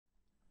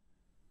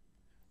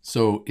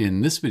So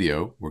in this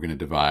video, we're going to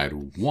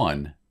divide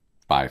 1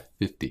 by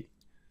 50.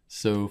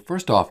 So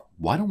first off,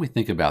 why don't we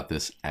think about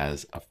this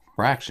as a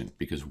fraction?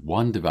 Because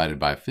 1 divided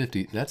by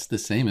 50, that's the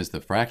same as the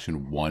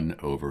fraction 1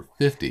 over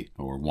 50,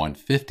 or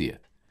 1/50th.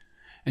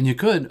 And you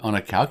could, on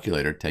a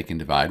calculator, take and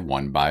divide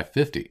 1 by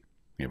 50.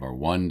 We have our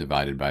 1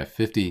 divided by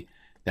 50.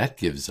 That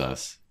gives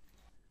us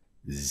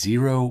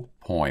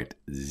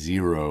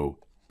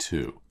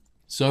 0.02.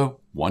 So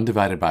 1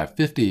 divided by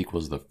 50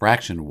 equals the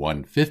fraction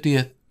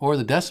 1/50th, or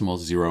the decimal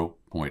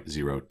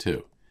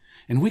 0.02.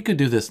 And we could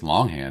do this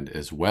longhand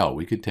as well.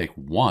 We could take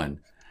 1,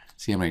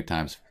 see how many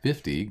times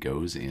 50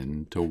 goes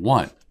into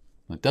 1.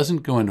 Well, it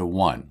doesn't go into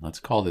 1.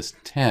 Let's call this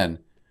 10,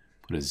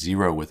 put a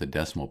 0 with a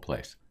decimal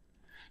place.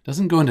 It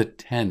doesn't go into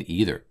 10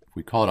 either. If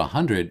we call it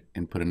 100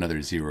 and put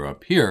another 0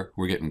 up here,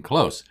 we're getting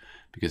close,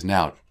 because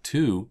now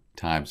 2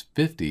 times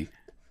 50,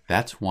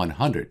 that's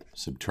 100.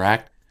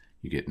 Subtract,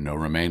 you get no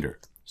remainder.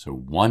 So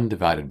 1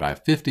 divided by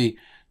 50,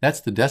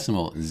 that's the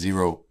decimal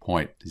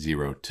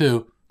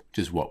 0.02, which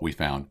is what we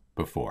found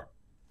before.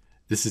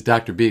 This is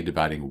Dr. B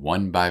dividing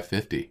 1 by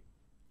 50.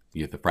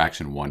 You get the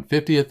fraction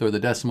 1/50th or the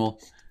decimal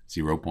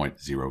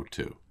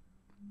 0.02.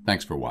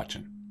 Thanks for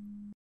watching.